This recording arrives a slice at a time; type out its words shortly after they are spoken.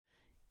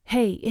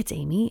Hey, it's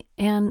Amy,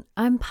 and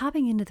I'm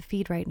popping into the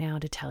feed right now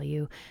to tell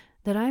you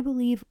that I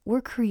believe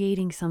we're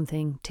creating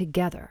something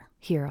together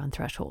here on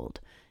Threshold.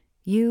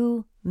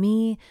 You,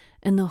 me,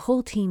 and the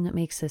whole team that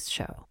makes this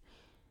show.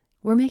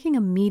 We're making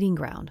a meeting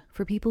ground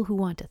for people who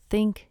want to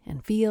think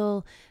and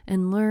feel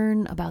and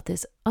learn about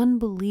this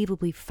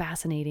unbelievably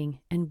fascinating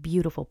and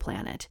beautiful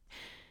planet.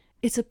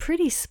 It's a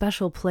pretty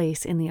special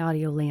place in the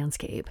audio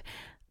landscape,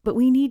 but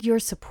we need your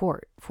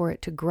support for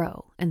it to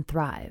grow and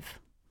thrive.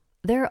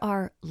 There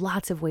are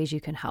lots of ways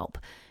you can help.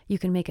 You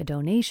can make a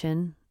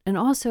donation and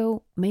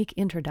also make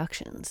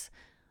introductions.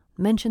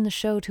 Mention the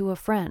show to a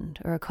friend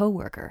or a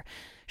coworker.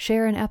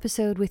 Share an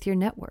episode with your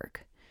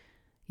network.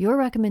 Your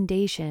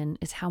recommendation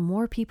is how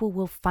more people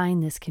will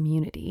find this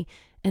community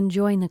and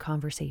join the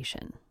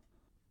conversation.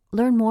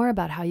 Learn more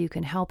about how you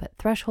can help at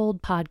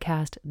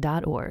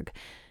thresholdpodcast.org.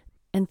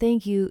 And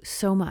thank you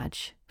so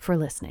much for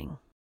listening.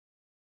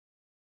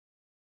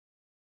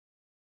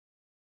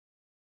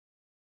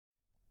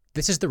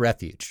 This is The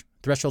Refuge,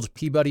 Threshold's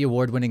Peabody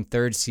Award-winning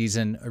third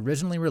season,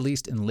 originally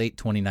released in late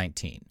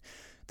 2019.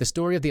 The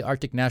story of the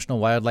Arctic National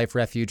Wildlife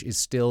Refuge is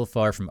still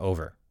far from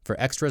over. For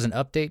extras and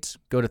updates,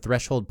 go to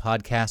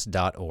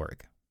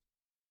thresholdpodcast.org.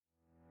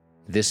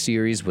 This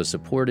series was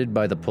supported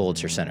by the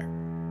Pulitzer Center.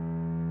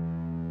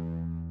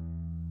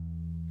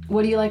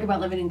 What do you like about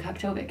living in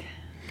Kaktovik?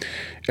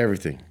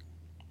 Everything.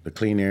 The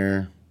clean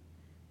air,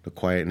 the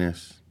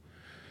quietness.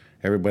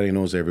 Everybody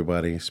knows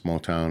everybody, small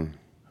town.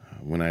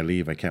 When I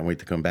leave, I can't wait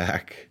to come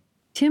back.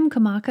 Tim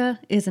Kamaka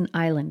is an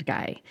island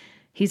guy.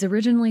 He's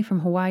originally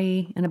from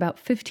Hawaii, and about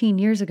 15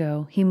 years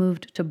ago, he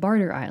moved to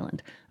Barter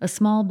Island, a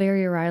small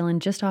barrier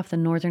island just off the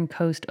northern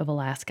coast of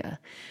Alaska.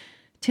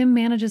 Tim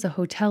manages a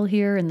hotel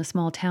here in the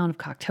small town of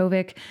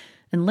Kaktovik,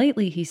 and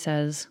lately, he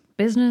says,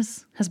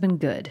 business has been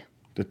good.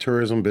 The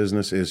tourism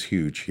business is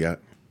huge, yeah.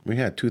 We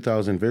had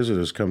 2,000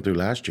 visitors come through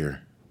last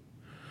year.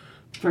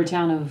 For a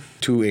town of?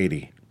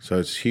 280, so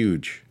it's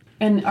huge.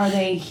 And are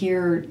they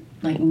here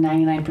like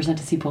 99%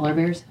 to see polar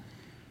bears?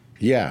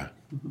 Yeah,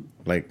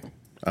 like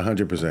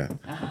 100%.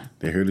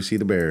 They're here to see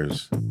the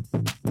bears.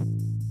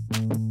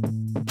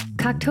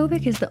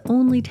 Kaktovik is the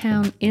only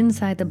town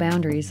inside the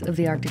boundaries of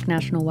the Arctic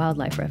National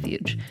Wildlife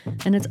Refuge,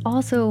 and it's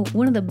also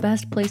one of the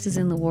best places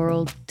in the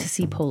world to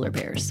see polar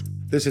bears.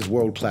 This is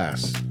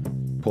world-class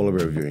polar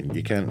bear viewing.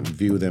 You can't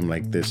view them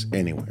like this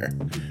anywhere.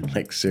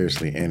 Like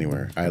seriously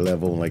anywhere. Eye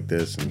level like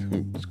this,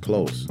 and it's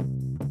close.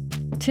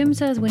 Tim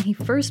says when he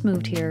first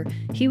moved here,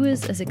 he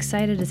was as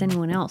excited as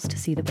anyone else to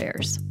see the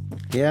bears.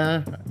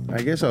 Yeah,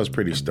 I guess I was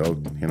pretty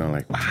stoked.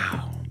 Like,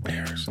 wow,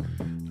 bears.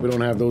 We don't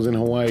have those in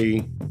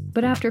Hawaii.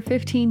 But after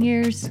 15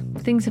 years,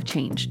 things have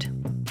changed.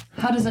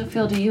 How does it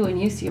feel to you when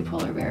you see a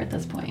polar bear at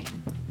this point?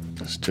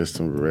 It's just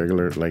a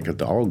regular, like a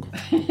dog.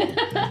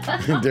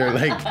 They're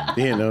like,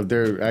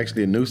 they're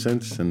actually a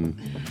nuisance, and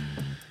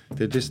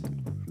they're just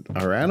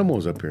our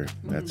animals up here.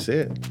 That's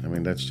it. I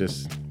mean,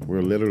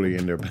 we're literally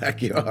in their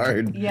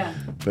backyard. Yeah.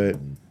 But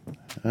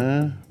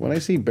when I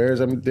see bears,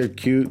 they're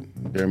cute.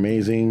 They're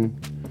amazing.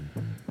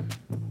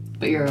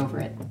 But you're over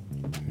it.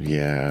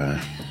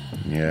 Yeah.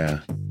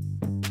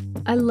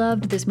 I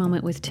loved this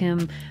moment with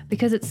Tim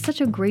because it's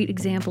such a great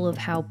example of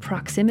how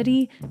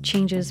proximity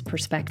changes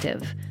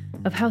perspective,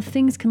 of how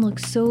things can look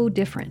so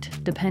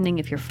different depending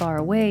if you're far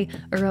away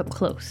or up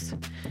close.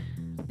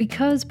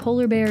 Because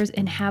polar bears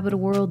inhabit a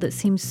world that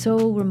seems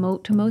so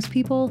remote to most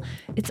people,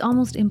 it's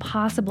almost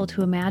impossible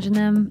to imagine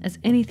them as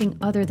anything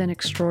other than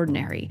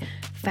extraordinary,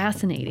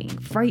 fascinating,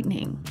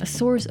 frightening, a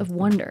source of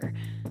wonder.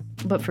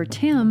 But for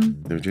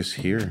Tim... they're just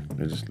here.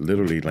 They're just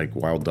literally like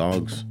wild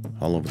dogs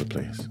all over the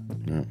place.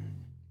 Yeah.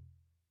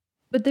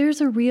 But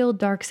there's a real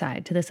dark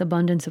side to this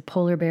abundance of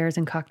polar bears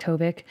in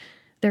Kaktovik.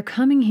 They're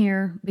coming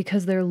here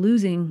because they're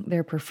losing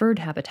their preferred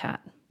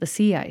habitat, the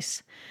sea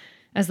ice.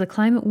 As the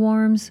climate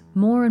warms,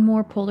 more and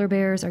more polar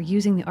bears are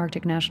using the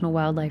Arctic National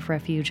Wildlife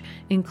Refuge,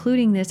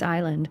 including this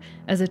island,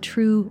 as a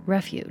true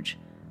refuge,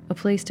 a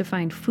place to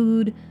find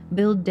food,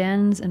 build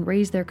dens, and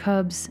raise their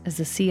cubs as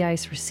the sea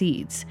ice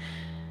recedes.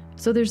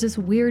 So there's this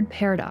weird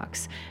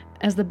paradox.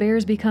 As the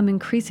bears become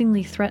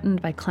increasingly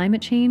threatened by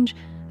climate change,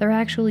 they're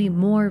actually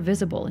more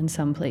visible in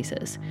some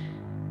places.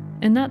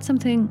 And that's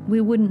something we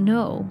wouldn't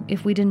know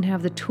if we didn't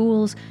have the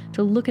tools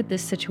to look at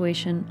this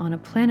situation on a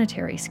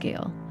planetary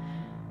scale.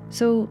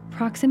 So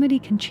proximity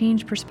can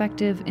change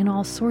perspective in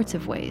all sorts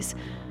of ways.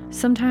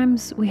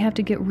 Sometimes we have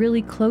to get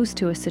really close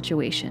to a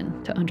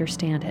situation to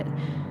understand it.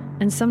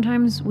 And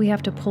sometimes we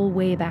have to pull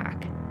way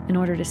back in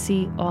order to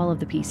see all of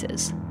the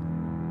pieces.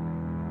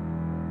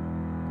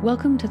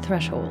 Welcome to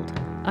Threshold.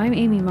 I'm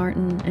Amy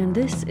Martin, and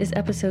this is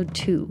episode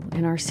 2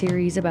 in our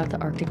series about the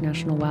Arctic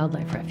National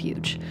Wildlife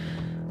Refuge.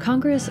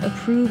 Congress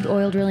approved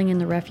oil drilling in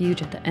the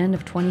refuge at the end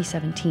of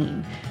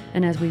 2017,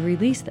 and as we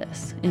release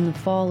this in the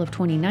fall of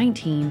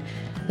 2019,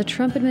 the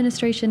Trump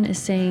administration is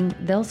saying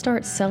they'll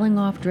start selling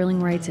off drilling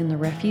rights in the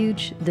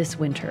refuge this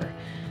winter.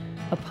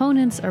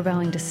 Opponents are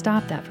vowing to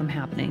stop that from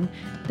happening.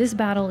 This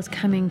battle is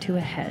coming to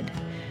a head.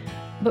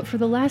 But for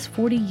the last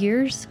 40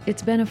 years,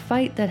 it's been a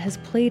fight that has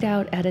played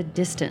out at a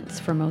distance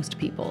for most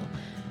people.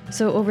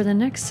 So over the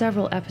next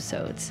several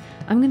episodes,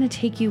 I'm going to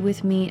take you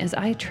with me as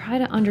I try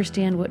to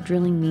understand what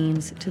drilling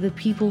means to the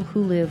people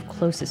who live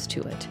closest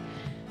to it.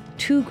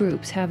 Two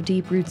groups have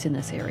deep roots in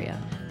this area,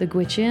 the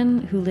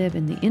Gwich'in, who live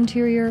in the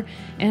interior,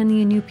 and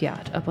the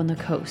Inupiat up on the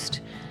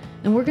coast.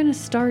 And we're going to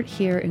start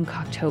here in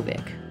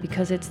Kaktovik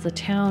because it's the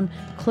town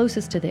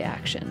closest to the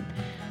action.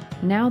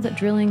 Now that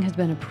drilling has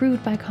been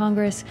approved by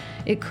Congress,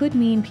 it could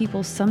mean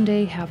people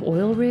someday have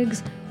oil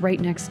rigs right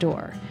next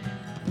door.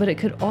 But it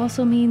could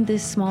also mean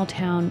this small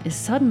town is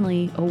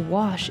suddenly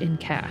awash in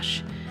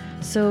cash.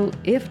 So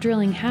if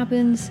drilling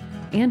happens,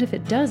 and if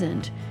it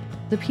doesn't,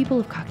 the people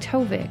of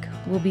Kaktovik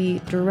will be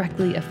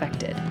directly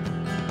affected.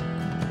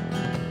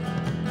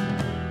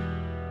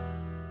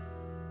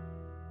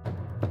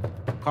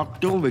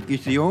 Kaktovik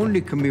is the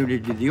only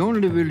community, the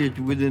only village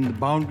within the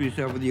boundaries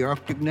of the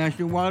Arctic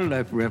National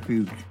Wildlife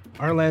Refuge.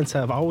 Our lands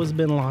have always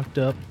been locked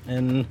up,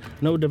 and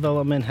no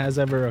development has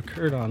ever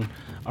occurred on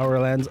our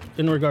lands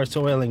in regards to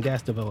oil and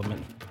gas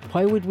development.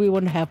 Why would we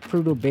want to have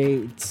Prudhoe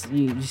Bay?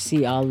 You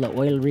see all the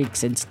oil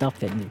rigs and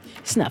stuff, and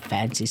it's not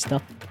fancy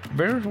stuff.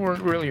 Bears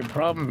weren't really a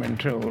problem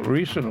until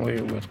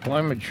recently with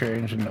climate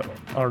change and the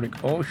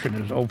Arctic Ocean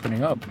is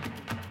opening up.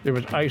 There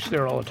was ice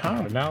there all the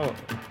time, and now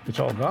it's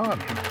all gone.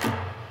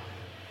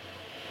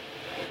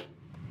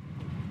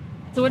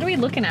 So what are we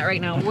looking at right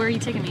now? Where are you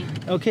taking me?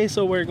 Okay,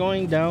 so we're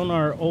going down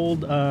our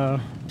old,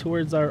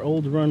 towards our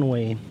old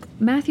runway.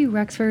 Matthew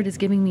Rexford is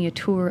giving me a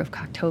tour of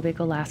Kaktovik,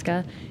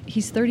 Alaska.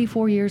 He's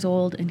 34 years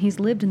old, and he's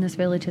lived in this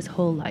village his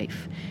whole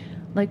life.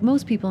 Like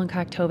most people in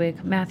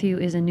Kaktovik, Matthew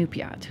is a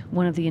Inupiat,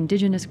 one of the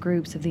indigenous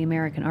groups of the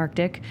American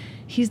Arctic.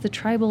 He's the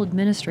tribal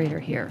administrator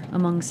here,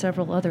 among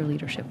several other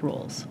leadership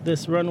roles.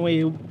 This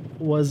runway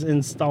was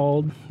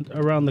installed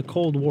around the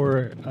Cold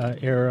War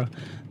era,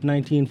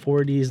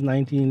 1940s,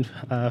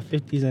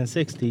 1950s, and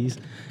 60s.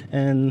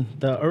 And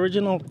the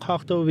original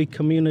Kaktovik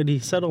community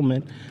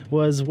settlement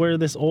was where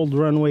this old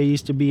runway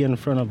used to be in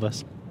front of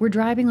us. We're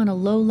driving on a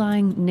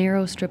low-lying,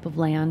 narrow strip of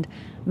land.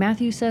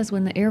 Matthew says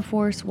when the Air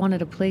Force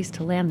wanted a place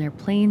to land their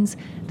planes,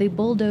 they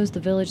bulldozed the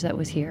village that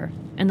was here,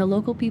 and the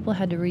local people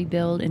had to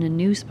rebuild in a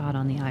new spot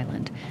on the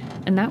island.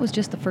 And that was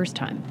just the first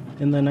time.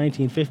 In the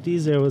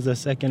 1950s, there was a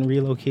second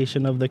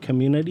relocation of the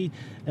community,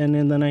 and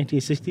in the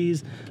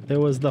 1960s,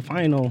 there was the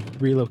final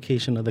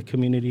relocation of the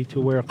community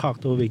to where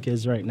Kaktovik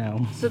is right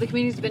now. So the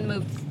community's been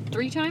moved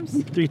 3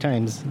 times? 3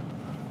 times.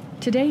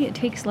 Today, it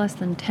takes less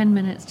than 10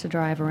 minutes to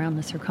drive around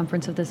the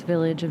circumference of this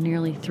village of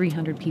nearly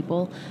 300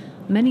 people.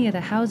 Many of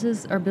the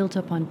houses are built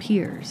up on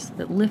piers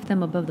that lift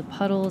them above the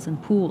puddles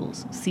and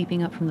pools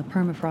seeping up from the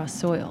permafrost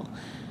soil.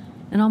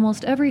 And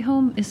almost every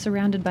home is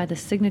surrounded by the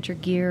signature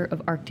gear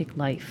of Arctic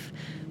life: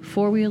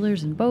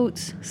 four-wheelers and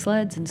boats,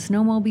 sleds and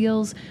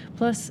snowmobiles,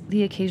 plus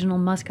the occasional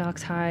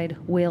muskox hide,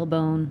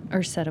 whalebone,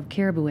 or set of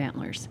caribou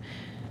antlers.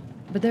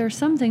 But there are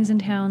some things in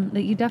town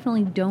that you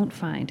definitely don't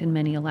find in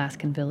many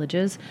Alaskan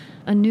villages: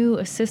 a new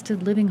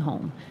assisted living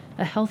home,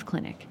 a health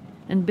clinic,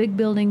 and big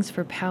buildings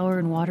for power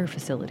and water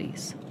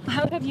facilities.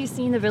 How have you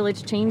seen the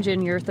village change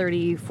in your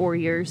 34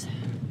 years?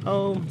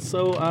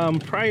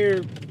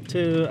 Prior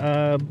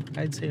to,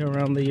 I'd say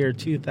around the year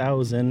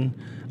 2000,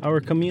 our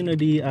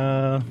community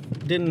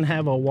didn't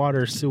have a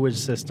water sewage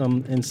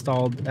system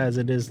installed as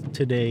it is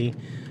today,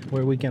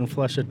 where we can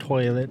flush a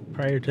toilet.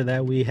 Prior to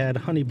that, we had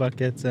honey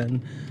buckets,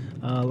 and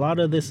a lot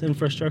of this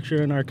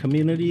infrastructure in our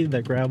community,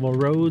 the gravel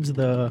roads,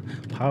 the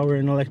power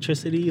and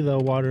electricity, the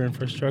water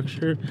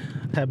infrastructure,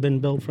 have been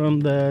built from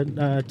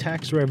the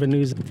tax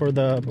revenues for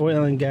the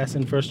oil and gas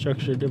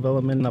infrastructure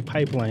development in the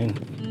pipeline.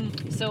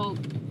 So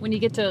when you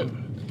get to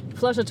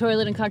flush a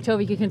toilet in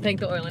Kaktovik, you can thank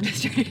the oil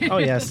industry. Oh,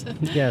 yes,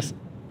 yes.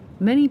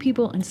 Many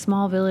people in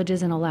small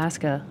villages in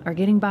Alaska are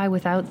getting by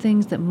without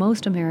things that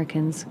most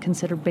Americans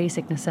consider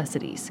basic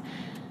necessities.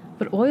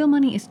 But oil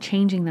money is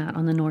changing that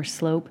on the North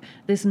Slope,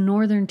 this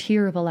northern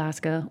tier of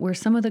Alaska where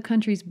some of the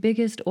country's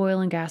biggest oil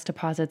and gas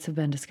deposits have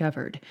been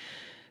discovered.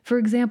 For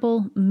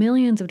example,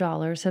 millions of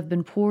dollars have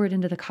been poured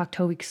into the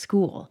Kaktovik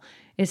School.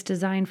 It's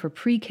designed for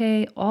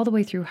pre-K all the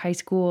way through high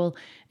school,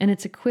 and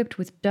it's equipped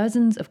with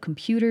dozens of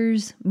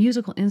computers,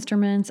 musical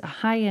instruments, a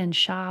high-end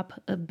shop,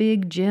 a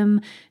big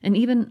gym, and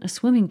even a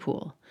swimming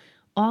pool.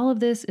 All of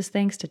this is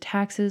thanks to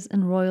taxes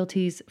and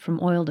royalties from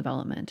oil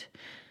development.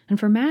 And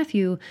for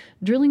Matthew,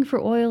 drilling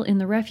for oil in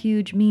the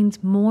refuge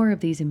means more of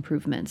these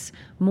improvements,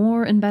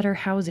 more and better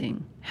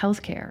housing,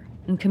 healthcare,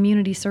 and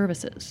community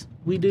services.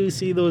 We do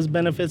see those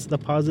benefits, the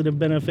positive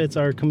benefits.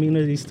 Our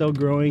community is still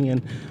growing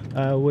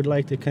and would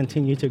like to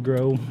continue to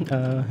grow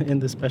in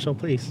this special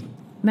place.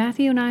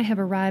 Matthew and I have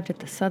arrived at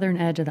the southern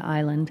edge of the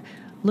island.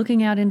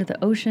 Looking out into the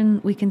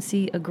ocean, we can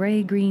see a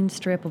gray-green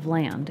strip of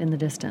land in the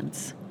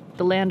distance.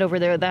 The land over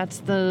there, that's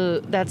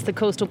the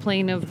coastal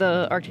plain of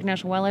the Arctic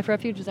National Wildlife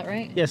Refuge, is that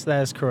right? Yes,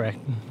 that is correct.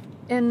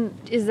 And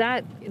is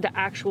that the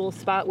actual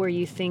spot where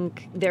you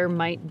think there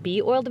might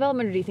be oil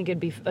development, or do you think it'd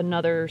be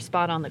another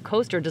spot on the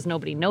coast, or does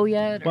nobody know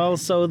yet? Well,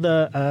 so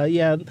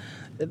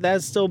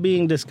that's still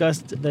being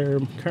discussed. They're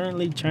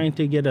currently trying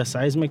to get a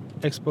seismic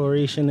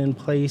exploration in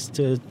place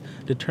to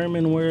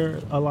determine where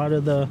a lot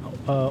of the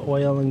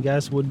oil and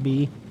gas would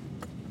be.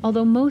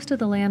 Although most of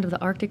the land of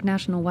the Arctic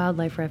National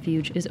Wildlife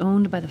Refuge is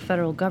owned by the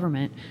federal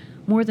government,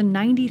 more than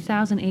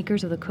 90,000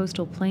 acres of the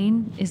coastal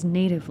plain is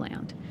native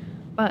land.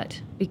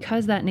 But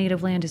because that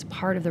native land is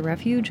part of the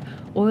refuge,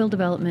 oil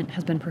development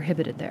has been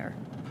prohibited there.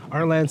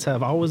 Our lands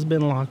have always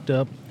been locked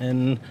up,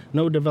 and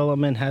no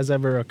development has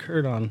ever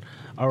occurred on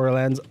our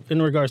lands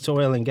in regards to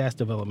oil and gas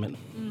development.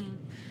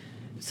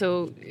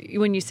 So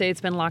when you say it's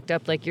been locked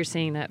up, like you're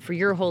saying that for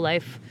your whole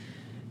life,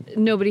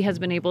 nobody has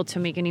been able to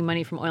make any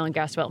money from oil and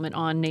gas development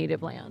on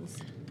native lands?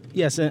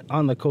 Yes,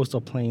 on the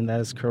coastal plain, that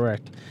is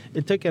correct.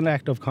 It took an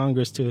act of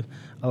Congress to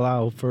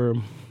allow for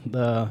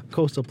the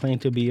coastal plain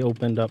to be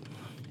opened up.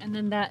 And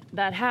then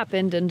that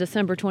happened in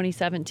December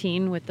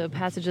 2017 with the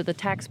passage of the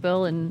tax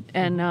bill.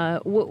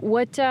 How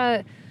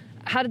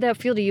did that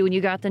feel to you when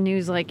you got the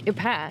news like it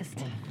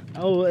passed?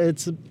 Oh,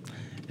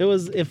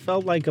 it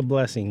felt like a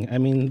blessing. I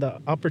mean,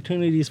 the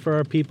opportunities for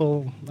our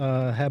people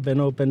have been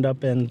opened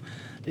up, and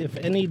if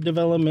any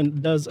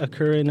development does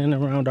occur in and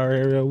around our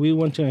area, we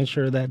want to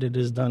ensure that it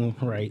is done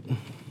right.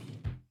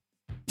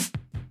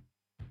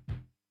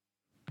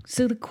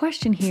 So the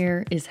question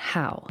here is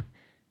how?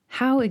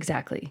 How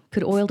exactly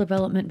could oil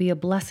development be a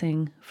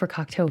blessing for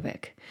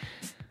Kaktovik?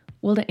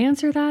 Well, to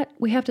answer that,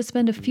 we have to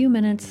spend a few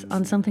minutes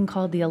on something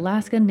called the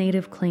Alaska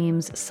Native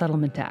Claims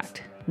Settlement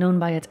Act, known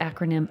by its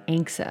acronym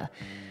ANCSA.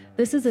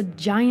 This is a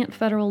giant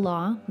federal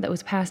law that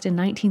was passed in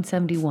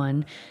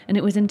 1971, and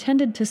it was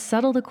intended to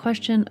settle the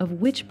question of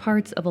which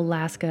parts of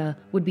Alaska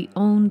would be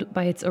owned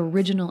by its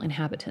original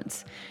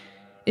inhabitants.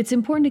 It's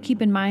important to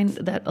keep in mind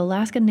that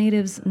Alaska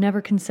Natives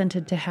never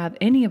consented to have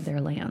any of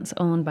their lands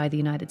owned by the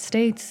United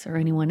States or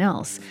anyone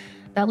else.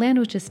 That land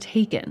was just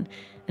taken,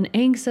 and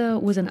ANCSA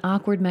was an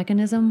awkward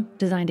mechanism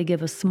designed to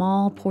give a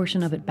small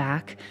portion of it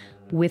back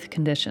with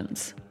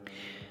conditions.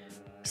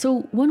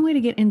 So one way to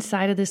get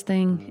inside of this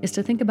thing is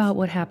to think about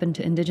what happened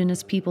to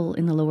indigenous people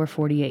in the lower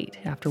 48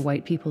 after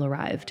white people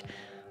arrived.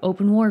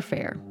 Open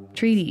warfare,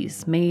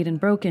 treaties made and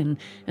broken,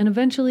 and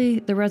eventually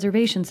the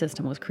reservation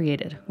system was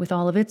created with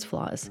all of its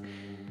flaws.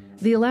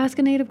 The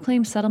Alaska Native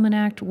Claims Settlement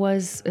Act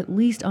was, at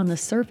least on the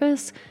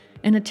surface,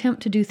 an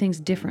attempt to do things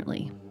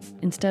differently.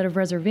 Instead of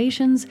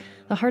reservations,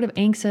 the heart of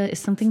ANCSA is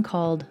something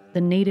called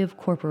the Native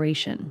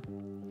Corporation.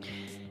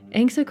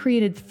 ANCSA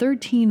created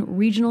 13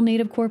 regional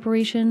Native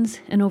corporations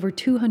and over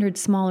 200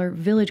 smaller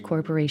village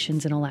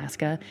corporations in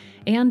Alaska,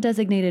 and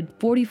designated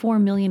 44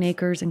 million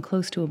acres and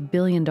close to $1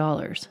 billion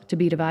to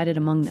be divided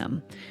among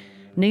them.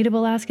 Native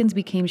Alaskans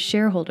became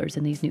shareholders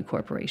in these new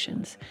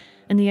corporations,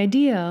 and the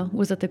idea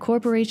was that the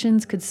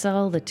corporations could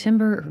sell the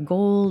timber or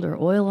gold or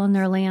oil on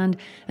their land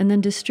and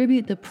then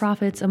distribute the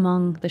profits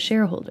among the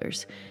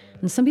shareholders.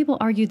 And some people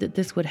argued that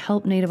this would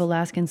help Native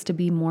Alaskans to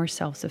be more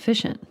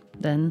self-sufficient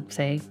than,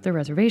 say, the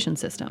reservation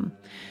system.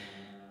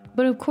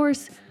 But of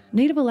course,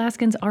 Native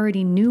Alaskans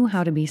already knew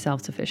how to be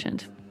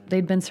self-sufficient.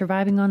 They'd been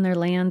surviving on their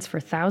lands for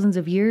thousands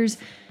of years.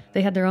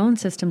 They had their own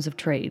systems of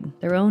trade,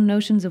 their own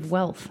notions of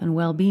wealth and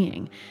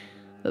well-being.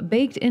 But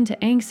baked into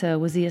ANCSA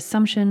was the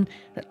assumption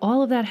that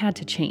all of that had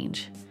to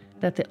change,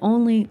 that the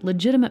only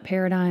legitimate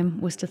paradigm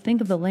was to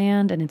think of the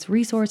land and its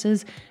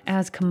resources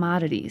as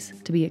commodities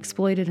to be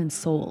exploited and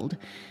sold.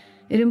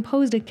 It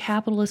imposed a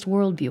capitalist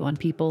worldview on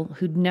people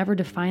who'd never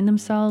defined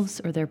themselves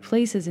or their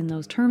places in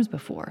those terms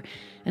before,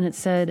 and it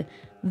said,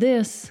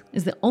 this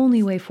is the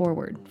only way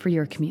forward for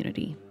your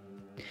community.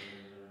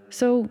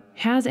 So,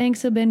 has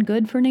ANCSA been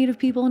good for Native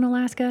people in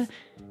Alaska?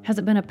 Has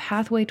it been a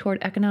pathway toward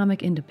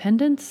economic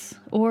independence,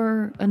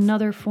 or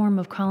another form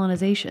of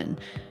colonization,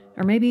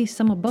 or maybe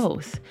some of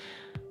both?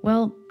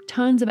 Well,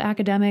 tons of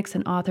academics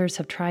and authors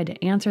have tried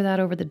to answer that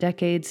over the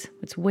decades.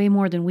 It's way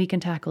more than we can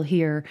tackle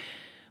here.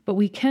 But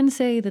we can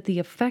say that the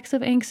effects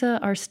of ANCSA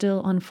are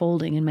still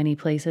unfolding in many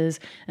places,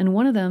 and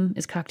one of them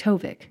is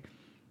Kaktovik.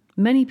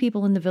 Many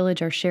people in the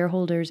village are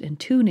shareholders in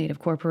two Native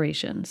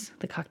corporations,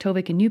 the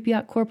Kaktovik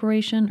Inupiaq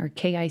Corporation, or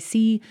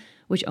KIC,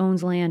 which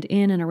owns land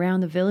in and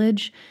around the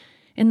village,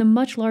 and the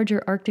much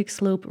larger Arctic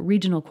Slope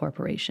Regional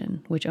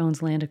Corporation, which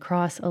owns land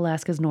across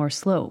Alaska's North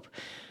Slope.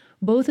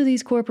 Both of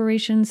these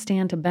corporations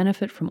stand to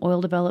benefit from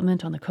oil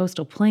development on the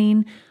coastal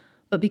plain,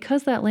 but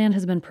because that land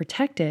has been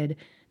protected,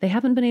 they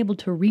haven't been able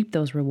to reap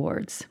those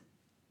rewards.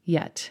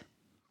 Yet.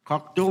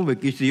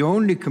 Kaktovik is the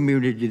only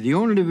community, the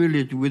only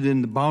village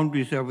within the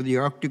boundaries of the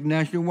Arctic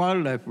National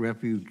Wildlife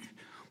Refuge.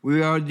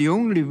 We are the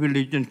only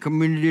village and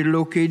community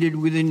located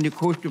within the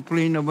coastal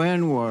plain of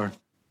Anwar.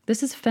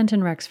 This is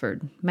Fenton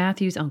Rexford,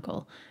 Matthew's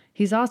uncle.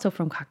 He's also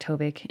from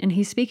Kaktovik, and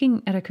he's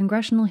speaking at a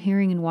congressional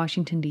hearing in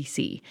Washington,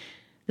 D.C.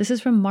 This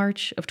is from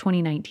March of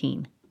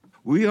 2019.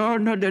 We are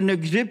not an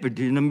exhibit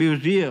in a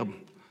museum,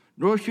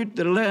 nor should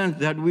the lands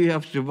that we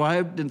have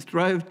survived and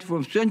thrived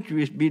for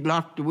centuries be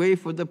locked away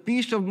for the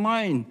peace of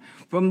mind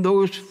from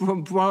those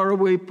from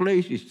faraway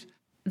places.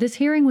 This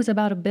hearing was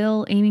about a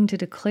bill aiming to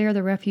declare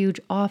the refuge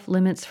off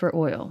limits for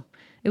oil.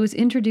 It was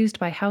introduced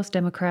by House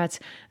Democrats,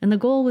 and the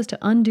goal was to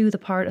undo the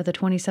part of the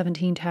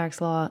 2017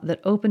 tax law that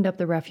opened up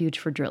the refuge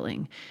for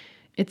drilling.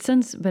 It's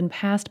since been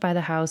passed by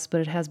the House, but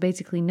it has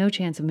basically no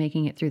chance of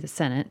making it through the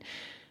Senate.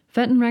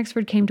 Fenton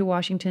Rexford came to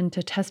Washington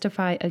to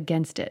testify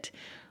against it.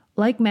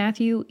 Like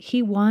Matthew,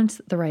 he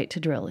wants the right to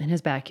drill in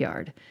his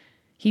backyard.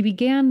 He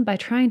began by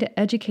trying to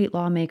educate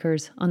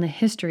lawmakers on the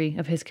history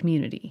of his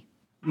community.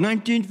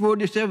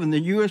 1947, the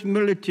U.S.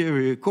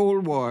 military,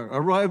 Cold War,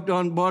 arrived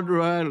on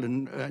Border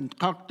Island and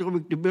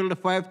Cocktailwick to build a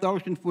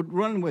 5,000-foot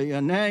runway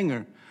and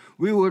hangar.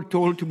 We were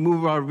told to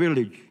move our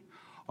village,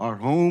 our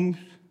homes,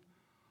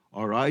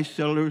 our ice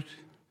cellars,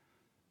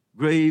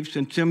 graves,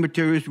 and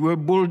cemeteries were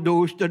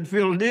bulldozed and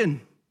filled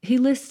in. He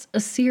lists a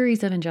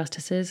series of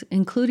injustices,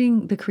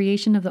 including the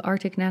creation of the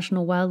Arctic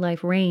National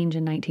Wildlife Range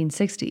in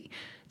 1960,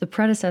 the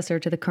predecessor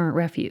to the current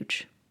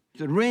refuge.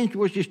 The range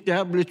was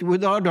established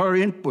without our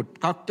input,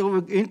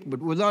 Cocktailwick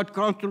input, without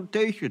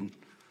consultation.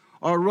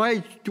 Our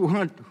rights to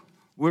hunt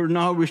were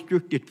now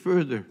restricted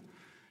further.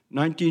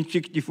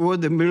 1964,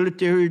 the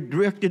military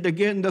directed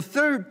again the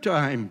third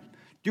time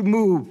to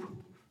move.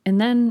 And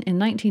then in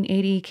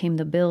 1980 came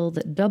the bill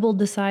that doubled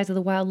the size of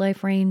the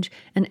wildlife range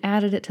and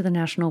added it to the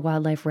National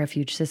Wildlife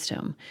Refuge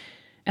system.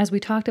 As we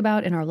talked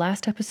about in our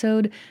last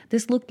episode,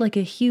 this looked like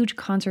a huge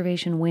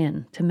conservation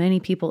win to many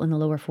people in the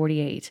lower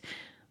 48.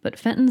 But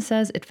Fenton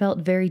says it felt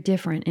very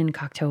different in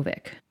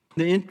Cocktailwick.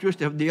 The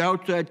interests of the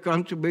outside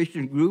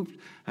conservation groups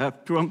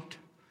have trumped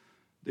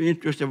the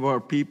interests of our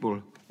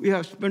people. We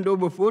have spent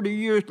over 40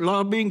 years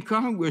lobbying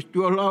Congress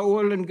to allow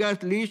oil and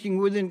gas leasing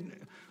within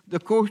the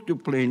coastal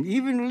plain.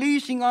 Even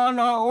leasing on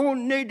our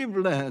own native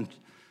lands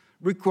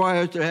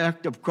requires the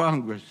act of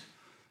Congress.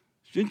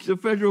 Since the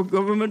federal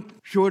government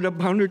showed up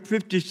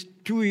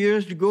 152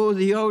 years ago,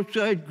 the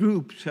outside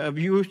groups have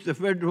used the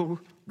federal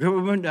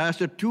government as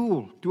a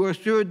tool to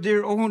assert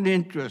their own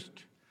interest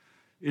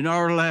in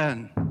our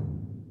land.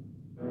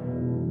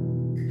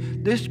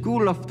 This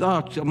school of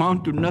thoughts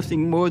amount to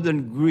nothing more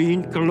than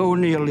green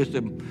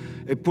colonialism,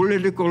 a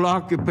political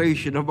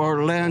occupation of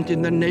our land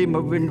in the name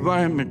of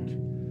environment.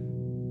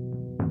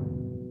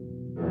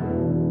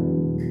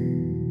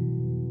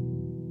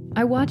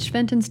 I watched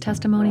Fenton's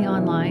testimony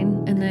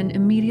online and then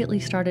immediately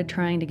started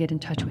trying to get in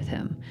touch with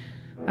him.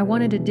 I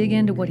wanted to dig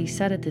into what he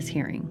said at this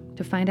hearing,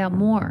 to find out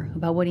more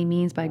about what he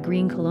means by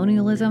green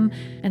colonialism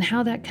and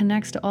how that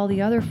connects to all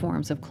the other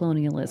forms of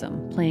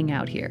colonialism playing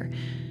out here.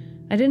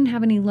 I didn't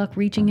have any luck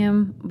reaching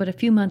him, but a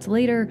few months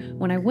later,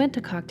 when I went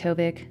to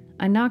Cocktailwick,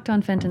 I knocked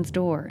on Fenton's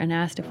door and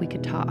asked if we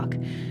could talk.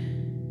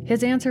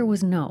 His answer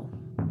was no,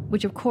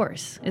 which of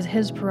course is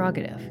his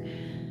prerogative.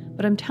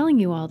 But I'm telling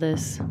you all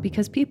this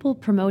because people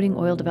promoting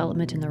oil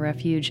development in the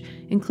refuge,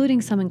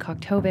 including some in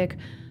Cocktailwick,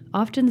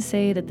 often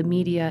say that the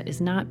media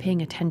is not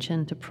paying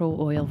attention to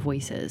pro-oil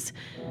voices.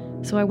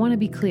 So I want to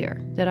be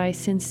clear that I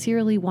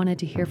sincerely wanted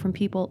to hear from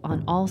people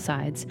on all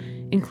sides,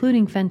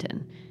 including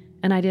Fenton,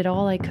 and I did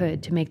all I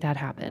could to make that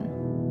happen.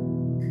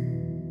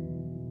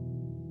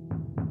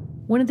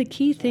 One of the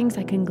key things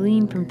I can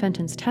glean from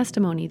Fenton's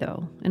testimony,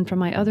 though, and from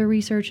my other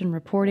research and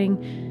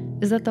reporting,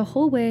 is that the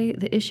whole way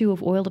the issue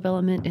of oil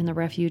development in the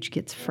refuge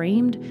gets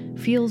framed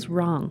feels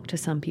wrong to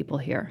some people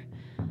here.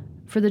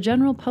 For the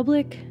general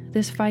public,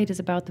 this fight is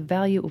about the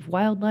value of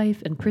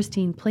wildlife and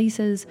pristine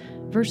places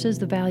versus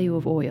the value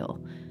of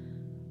oil.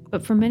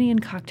 But for many in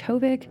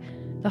Cocktailwick,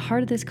 the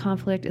heart of this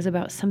conflict is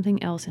about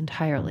something else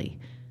entirely,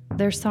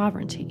 their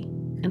sovereignty,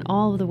 and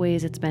all of the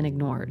ways it's been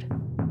ignored.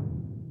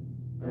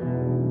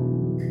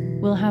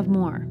 We'll have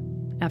more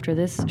after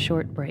this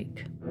short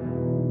break.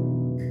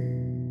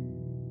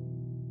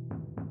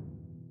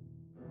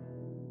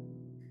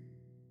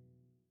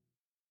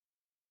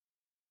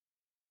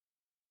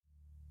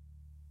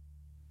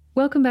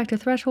 Welcome back to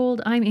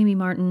Threshold. I'm Amy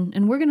Martin,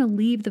 and we're going to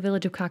leave the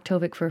village of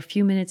Cocktailwick for a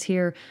few minutes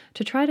here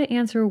to try to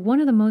answer one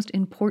of the most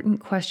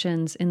important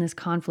questions in this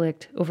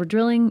conflict over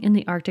drilling in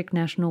the Arctic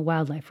National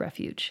Wildlife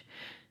Refuge.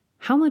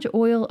 How much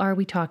oil are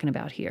we talking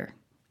about here?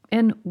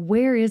 And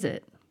where is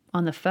it?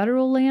 On the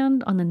federal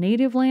land, on the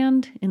native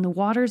land, in the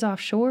waters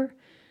offshore?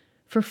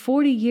 For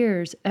 40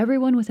 years,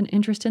 everyone with an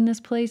interest in this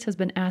place has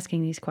been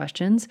asking these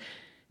questions,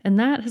 and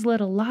that has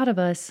led a lot of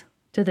us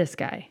to this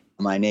guy.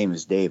 My name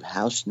is Dave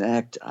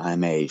Hausnecht.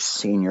 I'm a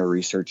senior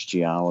research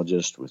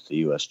geologist with the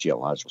U.S.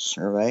 Geological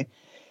Survey,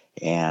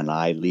 and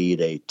I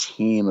lead a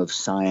team of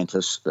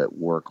scientists that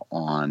work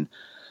on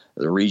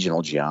the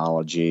regional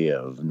geology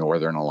of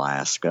northern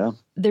Alaska.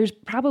 There's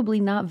probably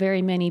not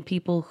very many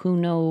people who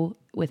know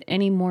with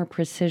any more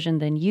precision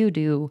than you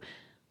do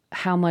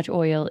how much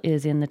oil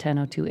is in the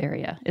 1002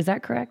 area. Is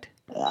that correct?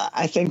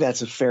 I think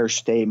that's a fair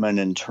statement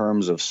in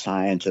terms of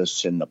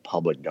scientists in the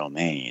public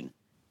domain.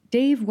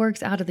 Dave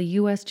works out of the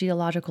U.S.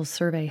 Geological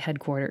Survey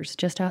headquarters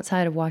just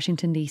outside of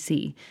Washington,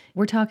 D.C.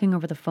 We're talking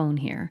over the phone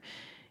here.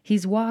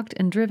 He's walked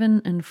and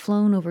driven and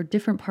flown over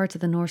different parts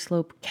of the North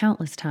Slope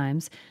countless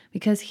times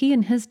because he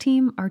and his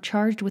team are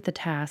charged with the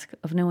task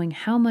of knowing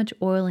how much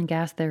oil and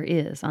gas there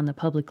is on the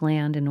public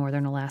land in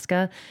northern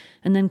Alaska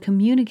and then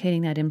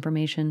communicating that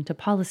information to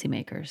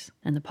policymakers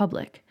and the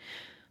public.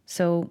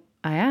 So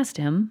I asked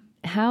him,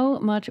 how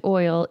much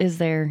oil is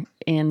there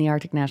in the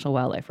Arctic National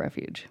Wildlife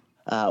Refuge?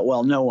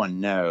 Well, no one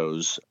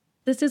knows.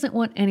 This isn't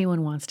what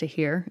anyone wants to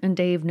hear, and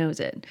Dave knows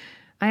it.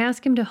 I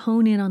asked him to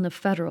hone in on the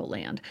federal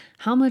land.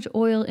 How much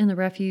oil in the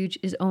refuge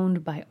is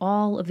owned by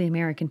all of the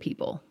American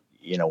people?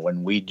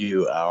 when we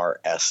do our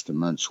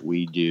estimates,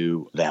 we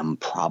do them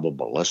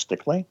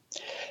probabilistically.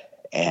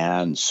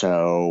 And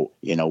so,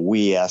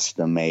 we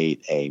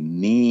estimate a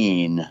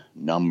mean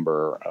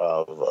number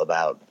of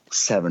about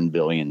 7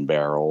 billion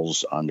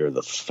barrels under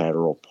the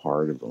federal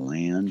part of the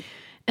land.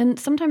 And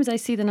sometimes I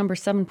see the number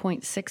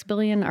 7.6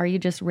 billion. Are you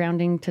just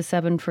rounding to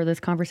 7 for this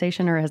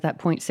conversation, or has that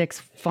 0.6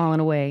 fallen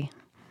away?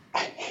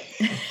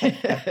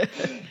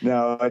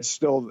 No, it's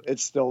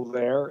still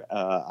there.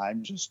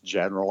 I'm just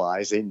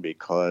generalizing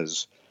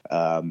because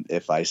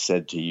if I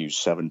said to you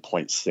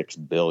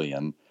 7.6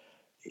 billion,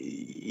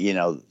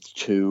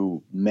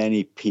 to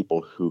many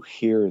people who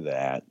hear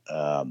that,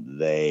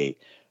 they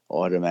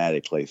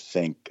automatically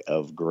think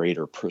of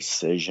greater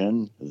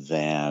precision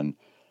than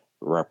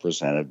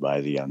represented by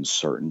the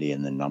uncertainty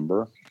in the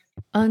number.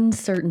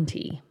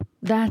 Uncertainty.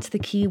 That's the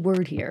key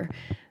word here.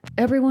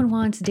 Everyone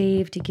wants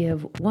Dave to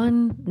give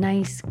one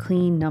nice,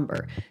 clean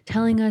number,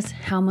 telling us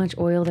how much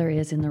oil there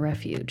is in the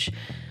refuge.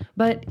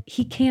 But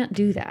he can't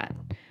do that.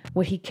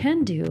 What he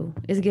can do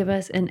is give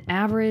us an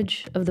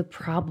average of the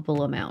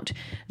probable amount.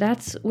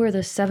 That's where the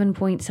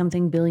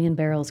 7-point-something billion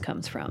barrels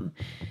comes from.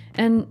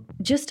 And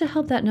just to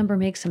help that number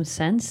make some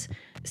sense,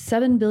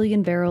 7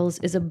 billion barrels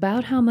is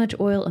about how much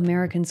oil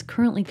Americans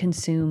currently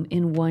consume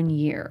in 1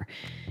 year.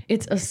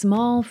 It's a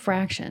small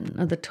fraction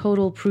of the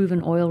total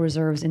proven oil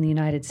reserves in the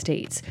United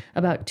States,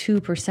 about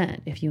 2%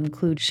 if you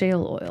include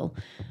shale oil.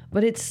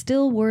 But it's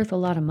still worth a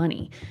lot of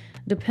money.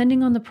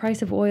 Depending on the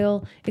price of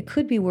oil, it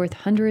could be worth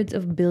hundreds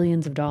of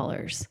billions of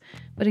dollars.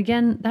 But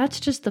again, that's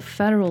just the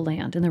federal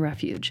land in the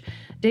refuge.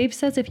 Dave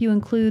says if you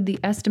include the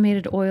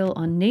estimated oil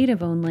on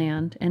native-owned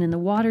land and in the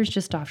waters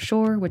just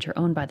offshore, which are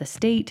owned by the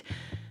state,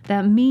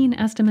 that mean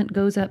estimate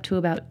goes up to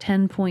about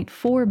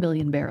 10.4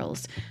 billion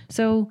barrels.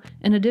 So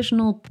an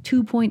additional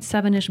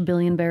 2.7-ish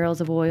billion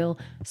barrels of oil,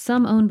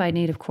 some owned by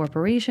native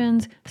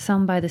corporations,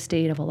 some by the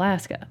state of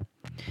Alaska.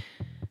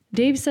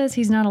 Dave says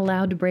he's not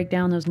allowed to break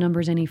down those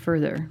numbers any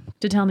further,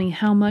 to tell me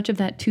how much of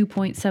that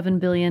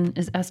 2.7 billion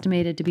is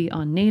estimated to be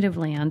on native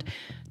land.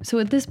 So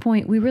at this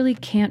point, we really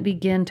can't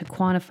begin to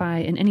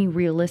quantify in any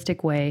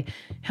realistic way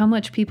how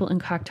much people in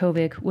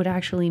Kaktovik would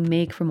actually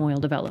make from oil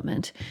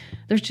development.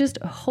 There's just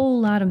a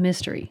whole lot of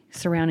mystery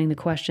surrounding the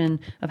question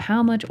of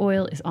how much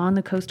oil is on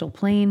the coastal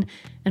plain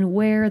and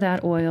where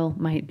that oil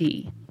might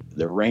be.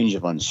 The range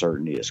of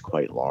uncertainty is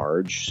quite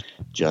large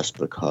just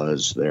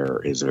because there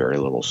is very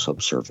little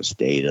subsurface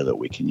data that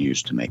we can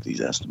use to make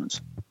these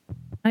estimates.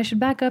 I should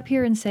back up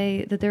here and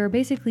say that there are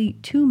basically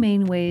two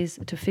main ways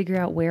to figure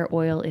out where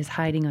oil is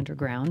hiding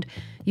underground.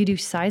 You do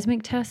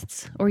seismic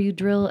tests or you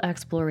drill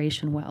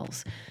exploration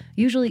wells.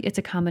 Usually it's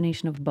a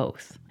combination of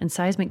both, and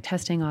seismic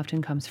testing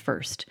often comes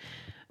first.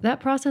 That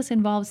process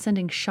involves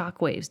sending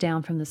shock waves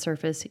down from the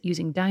surface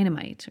using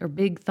dynamite or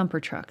big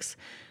thumper trucks.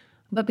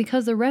 But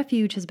because the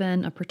refuge has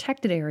been a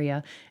protected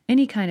area,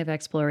 any kind of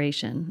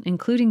exploration,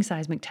 including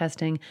seismic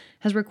testing,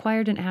 has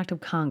required an act of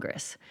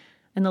Congress.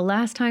 And the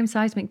last time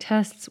seismic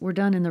tests were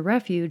done in the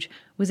refuge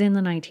was in the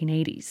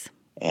 1980s.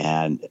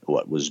 And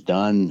what was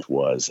done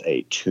was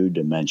a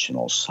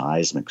two-dimensional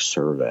seismic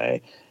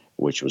survey,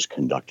 which was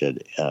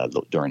conducted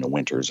during the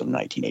winters of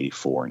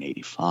 1984 and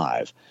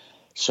 85.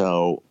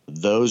 So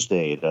those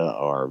data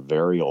are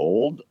very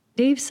old.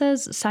 Dave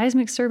says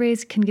seismic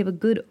surveys can give a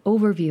good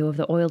overview of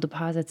the oil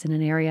deposits in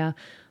an area,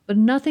 but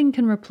nothing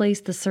can replace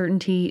the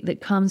certainty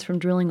that comes from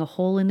drilling a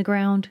hole in the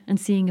ground and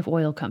seeing if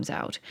oil comes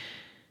out.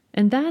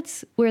 And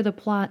that's where the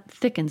plot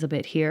thickens a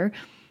bit here,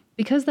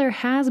 because there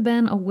has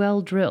been a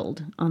well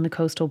drilled on the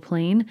coastal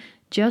plain,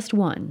 just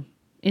one,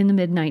 in the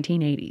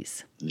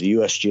mid-1980s. The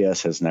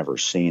USGS has never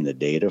seen the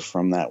data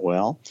from that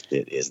well.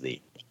 It is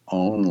the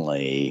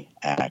only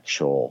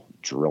actual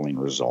drilling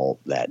result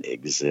that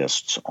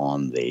exists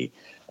on the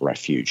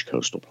Refuge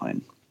coastal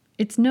plain.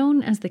 It's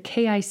known as the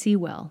KIC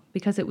well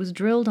because it was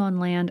drilled on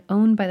land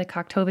owned by the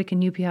Kaktovik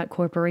and Nupiat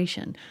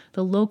Corporation,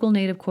 the local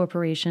native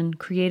corporation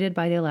created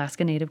by the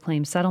Alaska Native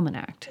Claims Settlement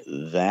Act.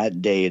 That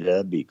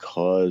data,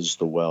 because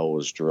the well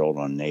was drilled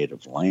on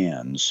native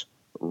lands,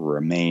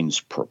 remains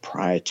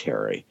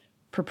proprietary.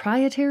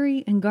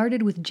 Proprietary and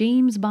guarded with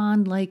James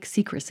Bond-like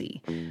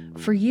secrecy.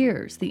 For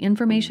years, the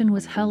information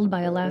was held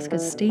by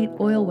Alaska's state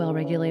oil well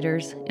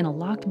regulators in a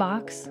locked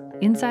box,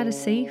 inside a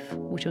safe,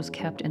 which was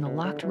kept in a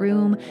locked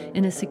room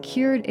in a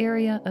secured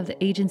area of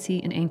the agency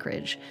in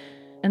Anchorage.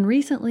 And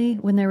recently,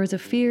 when there was a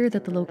fear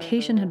that the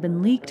location had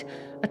been leaked,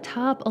 a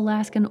top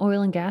Alaskan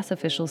oil and gas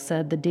official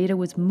said the data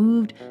was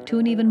moved to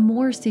an even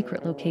more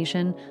secret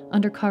location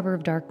under cover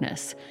of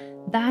darkness.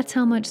 That's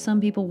how much some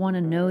people want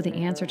to know the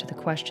answer to the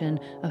question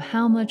of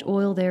how much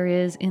oil there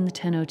is in the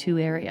 1002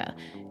 area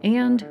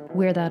and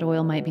where that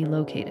oil might be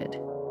located.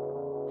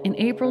 In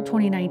April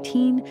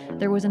 2019,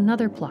 there was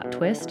another plot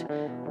twist.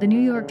 The New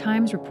York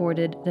Times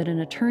reported that an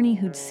attorney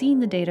who'd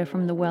seen the data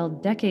from the well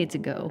decades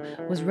ago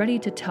was ready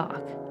to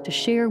talk, to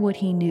share what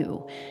he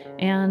knew.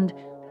 And,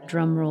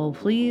 drumroll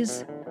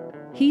please,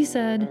 he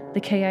said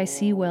the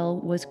KIC well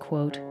was,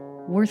 quote,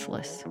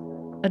 worthless,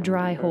 a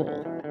dry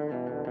hole.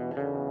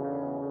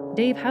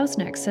 Dave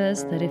Hausneck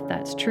says that if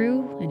that's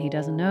true, and he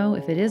doesn't know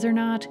if it is or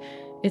not,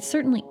 it's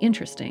certainly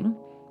interesting.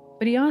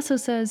 But he also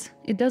says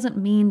it doesn't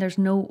mean there's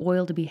no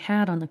oil to be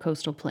had on the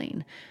coastal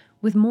plain.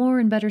 With more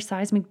and better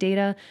seismic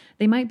data,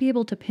 they might be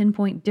able to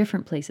pinpoint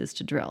different places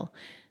to drill.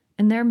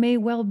 And there may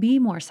well be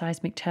more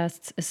seismic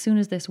tests as soon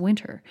as this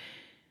winter.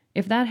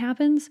 If that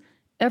happens,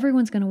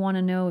 everyone's going to want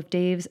to know if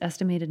Dave's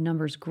estimated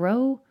numbers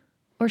grow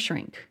or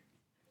shrink.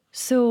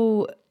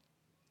 So,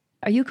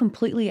 are you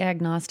completely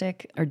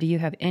agnostic, or do you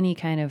have any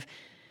kind of,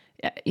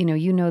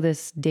 you know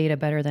this data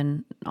better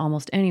than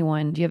almost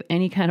anyone. Do you have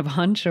any kind of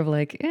hunch of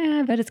like,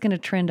 I bet it's going to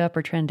trend up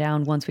or trend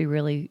down once we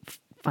really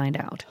find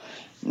out?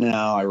 No,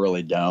 I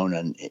really don't.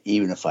 And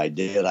even if I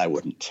did, I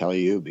wouldn't tell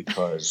you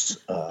because,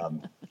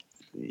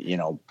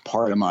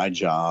 part of my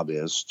job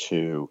is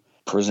to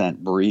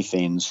present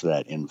briefings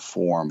that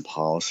inform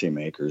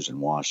policymakers in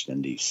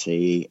Washington,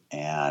 D.C.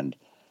 And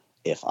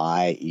if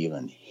I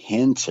even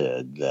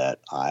hinted that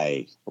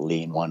I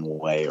lean one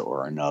way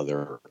or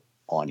another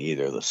on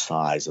either the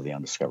size of the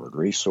undiscovered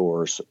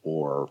resource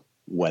or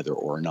whether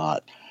or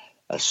not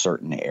a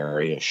certain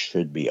area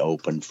should be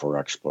open for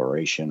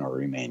exploration or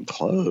remain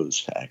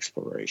closed to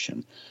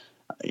exploration,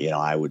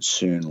 I would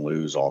soon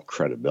lose all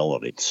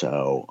credibility.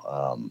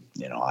 So,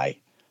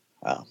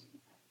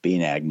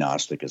 being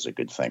agnostic is a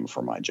good thing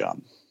for my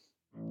job.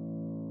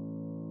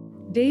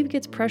 Dave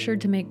gets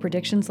pressured to make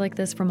predictions like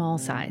this from all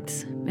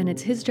sides, and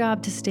it's his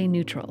job to stay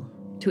neutral,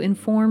 to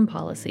inform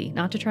policy,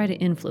 not to try to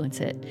influence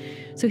it.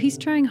 So he's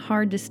trying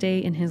hard to stay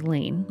in his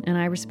lane, and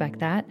I respect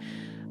that.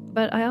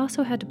 But I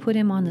also had to put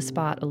him on the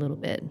spot a little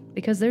bit,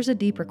 because there's a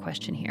deeper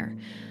question here.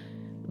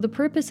 The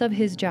purpose of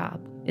his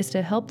job is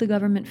to help the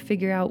government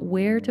figure out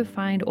where to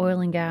find oil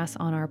and gas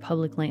on our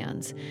public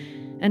lands.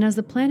 And as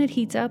the planet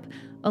heats up,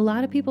 a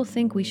lot of people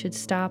think we should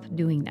stop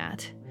doing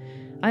that.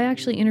 I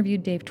actually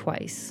interviewed Dave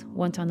twice,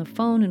 once on the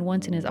phone and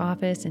once in his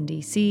office in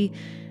D.C.,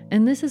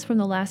 and this is from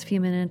the last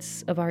few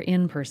minutes of our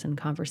in-person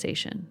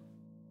conversation.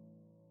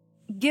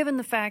 Given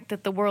the fact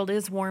that the world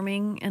is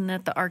warming and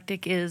that the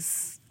Arctic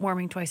is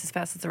warming twice as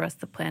fast as the rest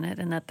of the planet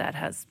and that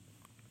has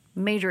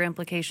major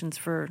implications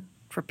for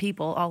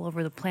people all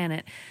over the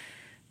planet,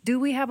 do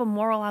we have a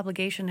moral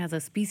obligation as a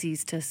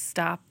species to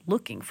stop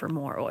looking for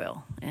more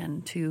oil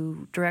and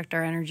to direct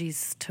our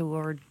energies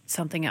toward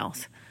something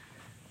else?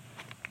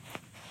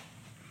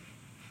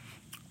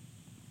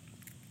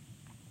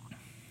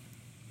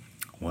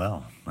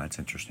 Well, that's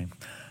interesting.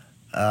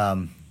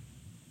 I'm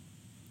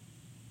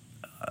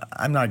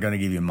not going to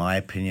give you my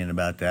opinion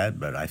about that,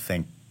 but I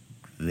think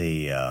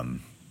the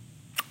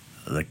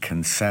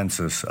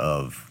consensus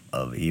of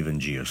even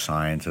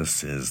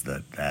geoscientists is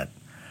that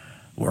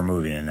we're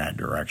moving in that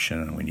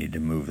direction and we need to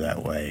move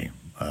that way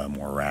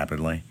more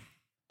rapidly.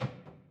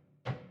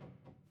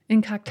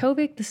 In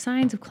Kaktovik, the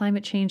signs of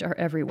climate change are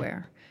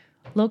everywhere.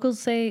 Locals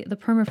say the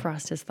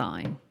permafrost is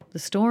thawing, the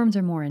storms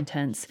are more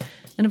intense,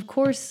 and of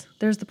course,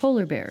 there's the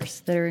polar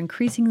bears that are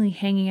increasingly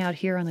hanging out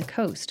here on the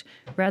coast,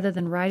 rather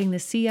than riding the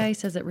sea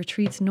ice as it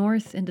retreats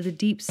north into the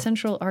deep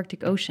central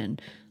Arctic Ocean,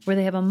 where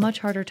they have a much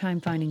harder time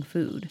finding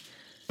food.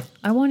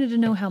 I wanted to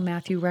know how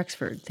Matthew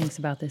Rexford thinks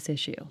about this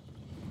issue.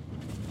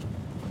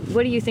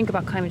 What do you think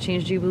about climate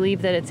change? Do you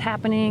believe that it's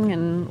happening,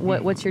 and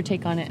what's your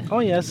take on it? Oh,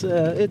 yes,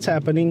 it's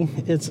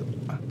happening. It's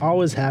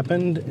always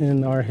happened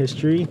in our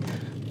history.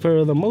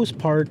 For the most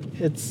part,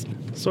 it's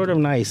sort of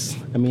nice.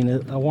 I mean,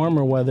 a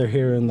warmer weather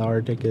here in the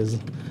Arctic is,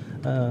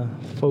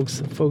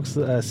 folks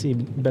see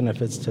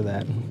benefits to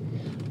that.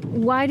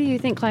 Why do you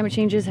think climate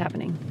change is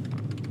happening?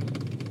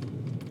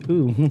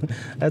 Ooh,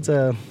 that's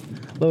a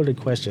loaded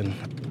question.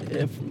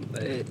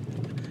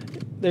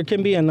 There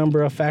can be a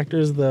number of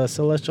factors. The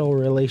celestial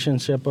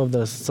relationship of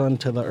the sun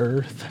to the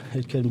earth.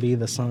 It can be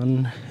the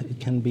sun.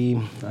 It can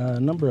be a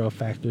number of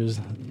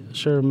factors.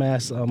 Sure,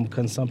 mass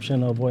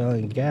consumption of oil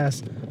and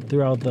gas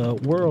throughout the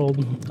world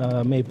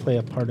may play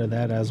a part of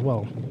that as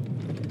well.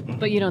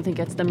 But you don't think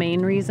it's the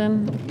main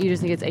reason? You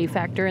just think it's a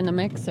factor in the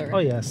mix? Or? Oh,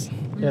 yes.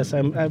 Yes,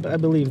 I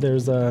believe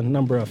there's a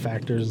number of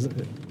factors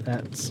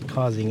that's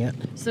causing it.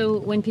 So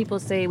when people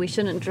say we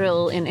shouldn't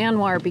drill in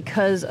Anwar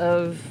because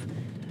of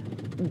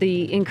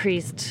the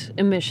increased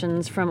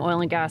emissions from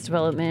oil and gas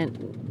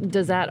development,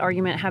 does that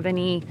argument have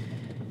any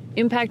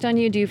impact on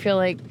you? Do you feel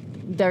like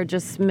they're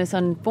just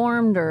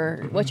misinformed,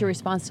 or what's your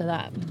response to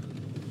that?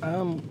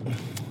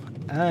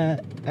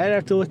 I'd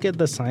have to look at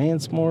the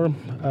science more,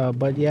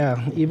 but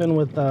yeah, even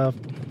with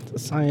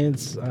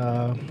science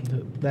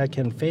that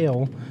can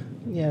fail,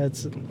 yeah,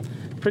 it's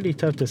pretty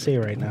tough to say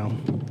right now.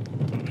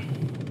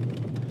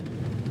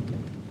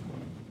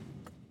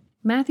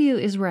 Matthew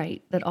is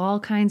right that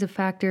all kinds of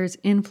factors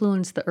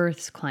influence the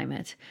Earth's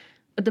climate,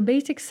 but the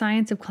basic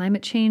science of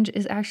climate change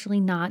is actually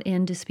not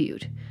in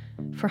dispute.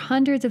 For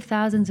hundreds of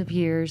thousands of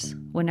years,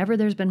 whenever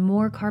there's been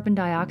more carbon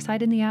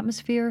dioxide in the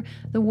atmosphere,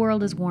 the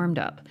world has warmed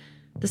up.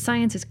 The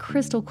science is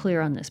crystal clear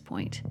on this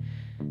point.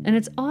 And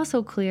it's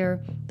also clear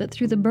that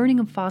through the burning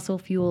of fossil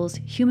fuels,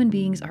 human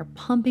beings are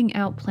pumping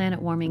out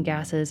planet-warming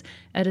gases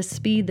at a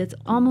speed that's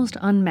almost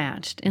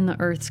unmatched in the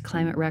Earth's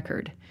climate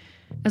record.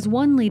 As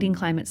one leading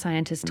climate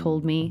scientist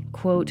told me,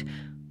 quote,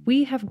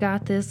 "We have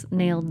got this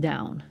nailed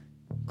down.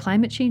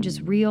 Climate change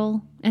is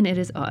real, and it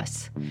is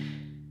us."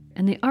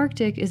 And the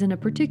Arctic is in a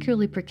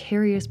particularly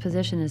precarious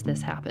position as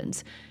this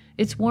happens.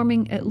 It's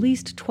warming at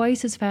least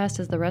twice as fast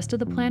as the rest of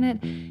the planet,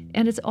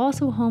 and it's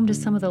also home to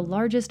some of the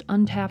largest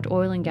untapped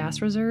oil and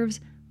gas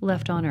reserves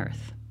left on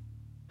Earth.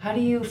 How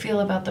do you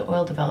feel about the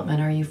oil development?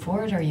 Are you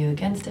for it? Are you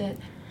against it?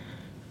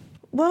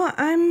 Well,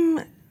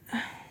 I'm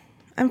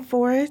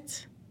for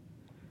it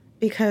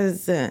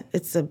because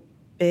it's a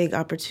big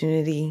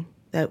opportunity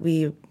that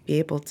we be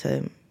able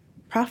to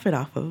profit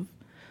off of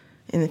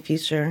in the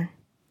future.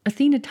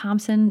 Athena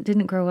Thompson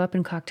didn't grow up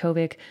in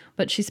Kaktovik,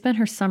 but she spent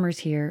her summers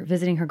here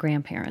visiting her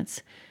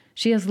grandparents.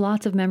 She has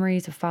lots of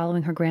memories of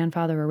following her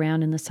grandfather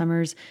around in the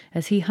summers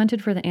as he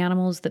hunted for the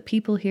animals that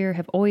people here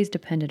have always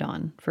depended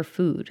on for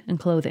food and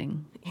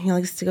clothing. He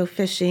likes to go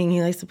fishing.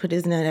 He likes to put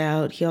his net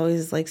out. He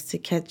always likes to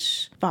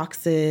catch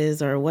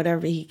foxes or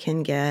whatever he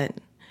can get.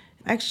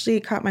 I actually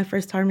caught my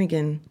first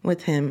ptarmigan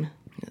with him,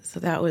 so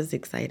that was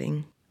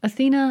exciting.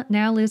 Athena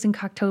now lives in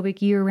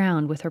Kaktovik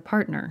year-round with her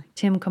partner,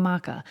 Tim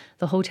Kamaka,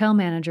 the hotel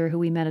manager who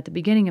we met at the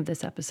beginning of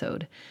this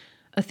episode.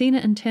 Athena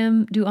and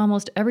Tim do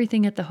almost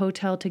everything at the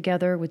hotel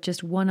together with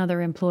just one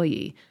other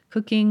employee,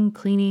 cooking,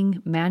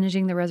 cleaning,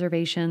 managing the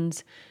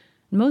reservations.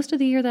 Most of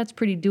the year that's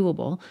pretty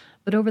doable,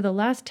 but over the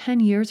last 10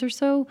 years or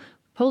so,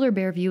 polar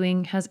bear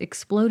viewing has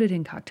exploded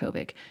in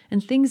Kaktovik,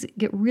 and things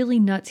get really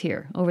nuts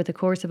here over the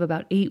course of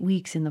about 8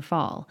 weeks in the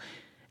fall.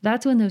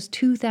 That's when those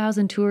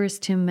 2,000 tourists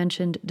Tim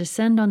mentioned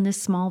descend on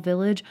this small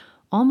village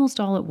almost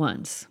all at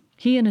once.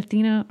 He and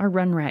Athena are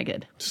run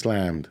ragged.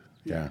 Slammed,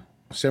 yeah.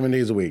 7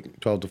 days a week,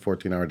 12 to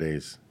 14-hour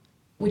days.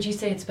 Would you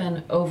say it's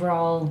been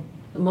overall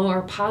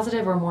more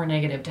positive or more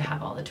negative to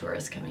have all the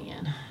tourists coming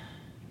in?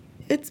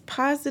 It's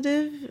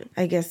positive,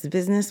 I guess,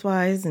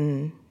 business-wise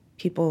and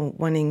people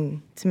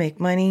wanting to make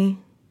money.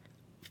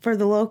 For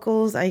the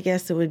locals, I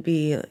guess it would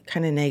be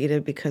kind of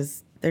negative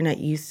because they're not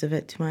used to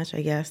it too much,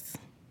 I guess.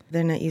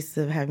 They're not used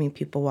to having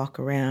people walk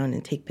around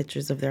and take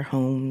pictures of their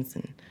homes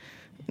and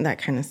that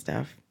kind of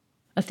stuff.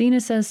 Athena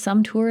says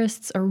some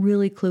tourists are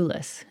really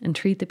clueless and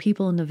treat the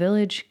people in the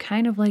village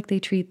kind of like they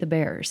treat the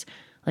bears,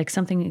 like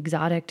something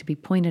exotic to be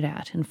pointed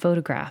at and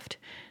photographed.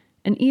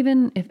 And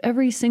even if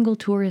every single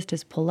tourist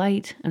is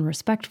polite and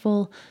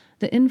respectful,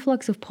 the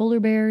influx of polar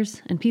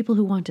bears and people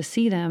who want to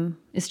see them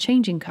is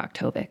changing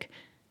Kaktovik.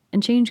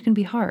 And change can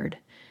be hard.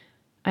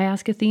 I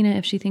ask Athena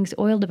if she thinks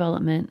oil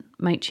development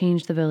might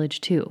change the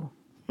village too.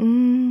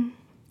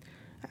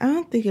 I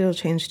don't think it'll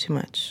change too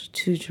much,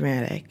 too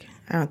dramatic.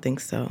 I don't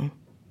think so.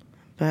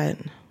 But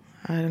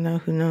I don't know,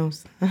 who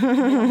knows?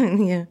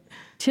 Yeah.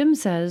 Tim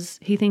says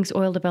he thinks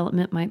oil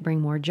development might bring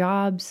more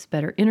jobs,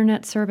 better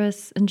internet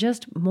service, and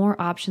just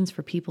more options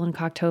for people in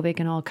Kaktovik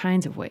in all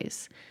kinds of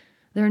ways.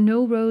 There are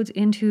no roads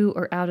into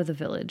or out of the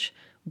village.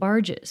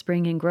 Barges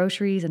bring in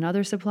groceries and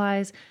other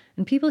supplies,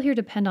 and people here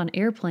depend on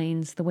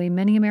airplanes the way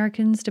many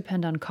Americans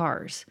depend on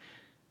cars.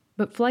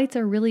 But flights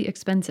are really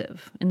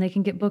expensive, and they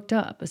can get booked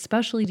up,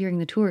 especially during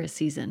the tourist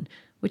season,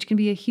 which can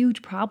be a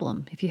huge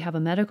problem if you have a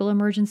medical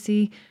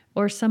emergency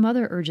or some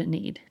other urgent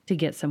need to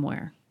get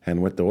somewhere.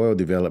 And with the oil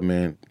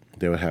development,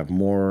 they would have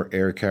more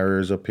air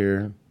carriers up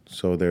here,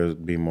 so there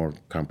would be more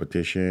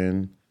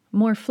competition.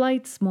 More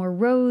flights, more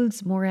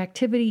roads, more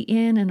activity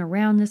in and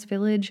around this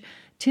village.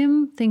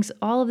 Tim thinks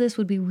all of this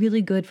would be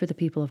really good for the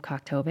people of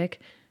Kaktovik,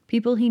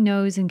 people he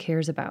knows and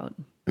cares about.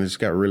 And it's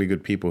got really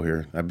good people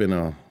here. I've been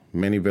to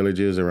many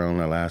villages around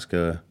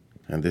Alaska,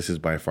 and this is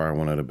by far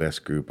one of the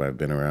best group I've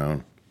been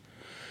around.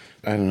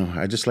 I don't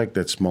know, I just like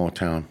that small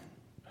town,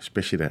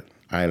 especially that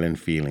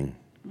island feeling,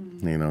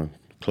 you know,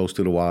 close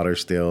to the water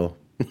still.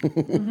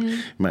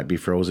 It might be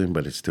frozen,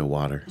 but it's still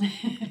water.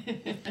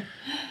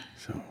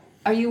 So.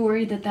 Are you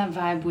worried that that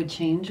vibe would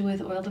change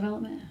with oil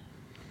development?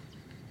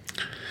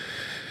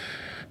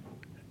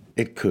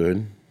 It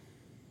could.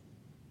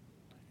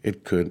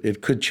 It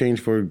could change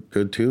for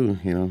good too,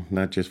 you know,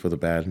 not just for the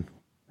bad.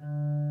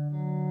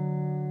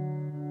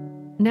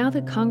 Now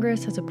that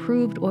Congress has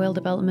approved oil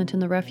development in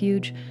the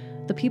refuge,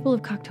 the people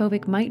of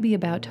Kaktovik might be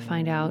about to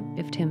find out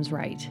if Tim's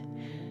right.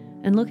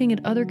 And looking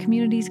at other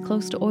communities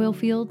close to oil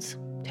fields,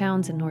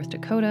 towns in North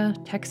Dakota,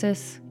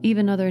 Texas,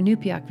 even other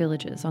Nupiaq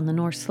villages on the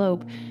North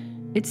Slope,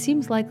 it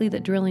seems likely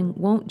that drilling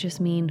won't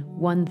just mean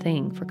one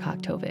thing for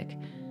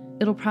Kaktovik.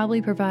 It'll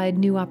probably provide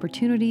new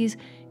opportunities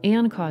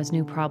and cause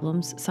new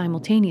problems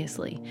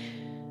simultaneously.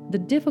 The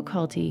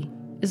difficulty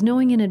is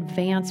knowing in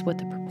advance what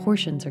the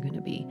proportions are going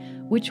to be,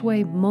 which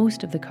way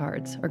most of the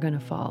cards are going to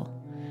fall.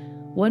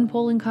 One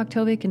poll in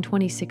Kaktovik in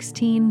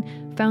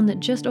 2016 found that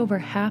just over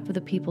half of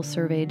the people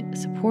surveyed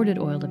supported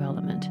oil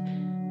development.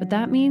 But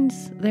that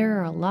means there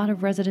are a lot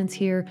of residents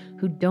here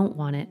who don't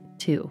want it,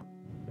 too.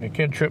 You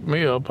can't trip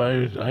me up.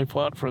 I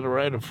fought for the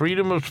right of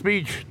freedom of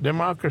speech,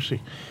 democracy,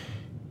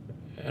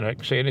 and I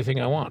can say anything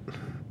I want.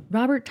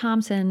 Robert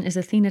Thompson is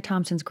Athena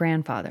Thompson's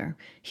grandfather.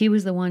 He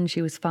was the one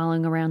she was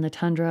following around the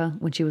tundra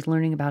when she was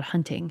learning about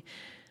hunting.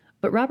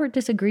 But Robert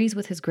disagrees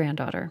with his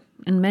granddaughter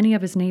and many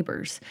of his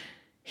neighbors.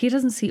 He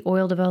doesn't see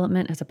oil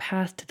development as a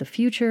path to the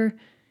future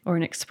or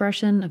an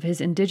expression of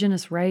his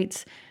indigenous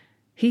rights.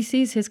 He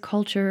sees his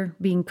culture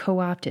being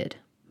co-opted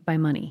by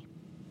money.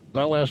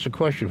 I'll ask the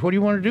question, what do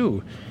you want to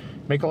do?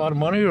 Make a lot of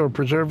money or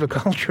preserve the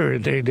culture?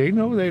 They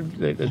know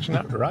it's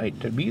not right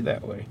to be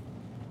that way.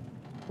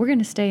 We're going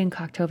to stay in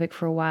Koktovik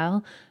for a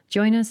while.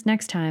 Join us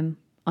next time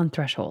on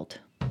Threshold.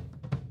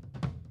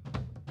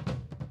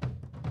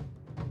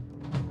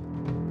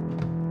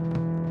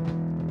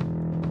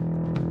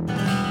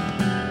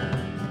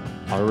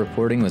 Our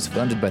reporting was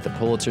funded by the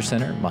Pulitzer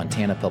Center,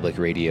 Montana Public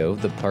Radio,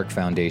 the Park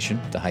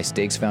Foundation, the High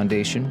Stakes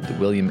Foundation, the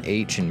William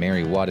H. and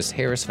Mary Wattis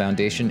Harris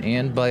Foundation,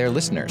 and by our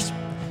listeners.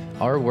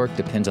 Our work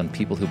depends on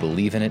people who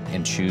believe in it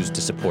and choose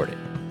to support it.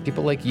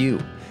 People like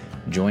you.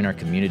 Join our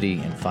community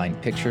and find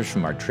pictures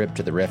from our trip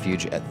to the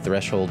refuge at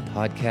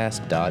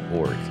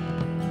thresholdpodcast.org.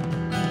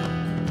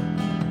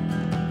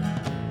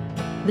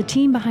 The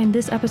team behind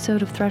this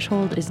episode of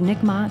Threshold is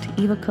Nick Mott,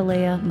 Eva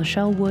Kalea,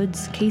 Michelle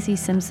Woods, Casey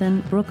Simpson,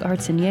 Brooke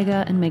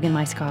Artseniega, and Megan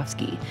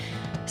Myskowski.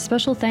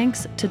 Special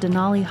thanks to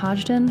Denali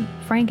Hodgson,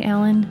 Frank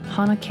Allen,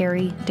 Hannah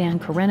Carey, Dan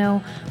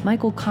Carreno,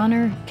 Michael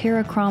Connor,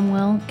 Kara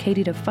Cromwell,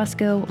 Katie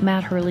DeFusco,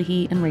 Matt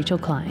Herlihy, and Rachel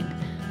Klein.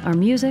 Our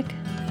music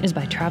is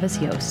by Travis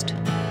Yost.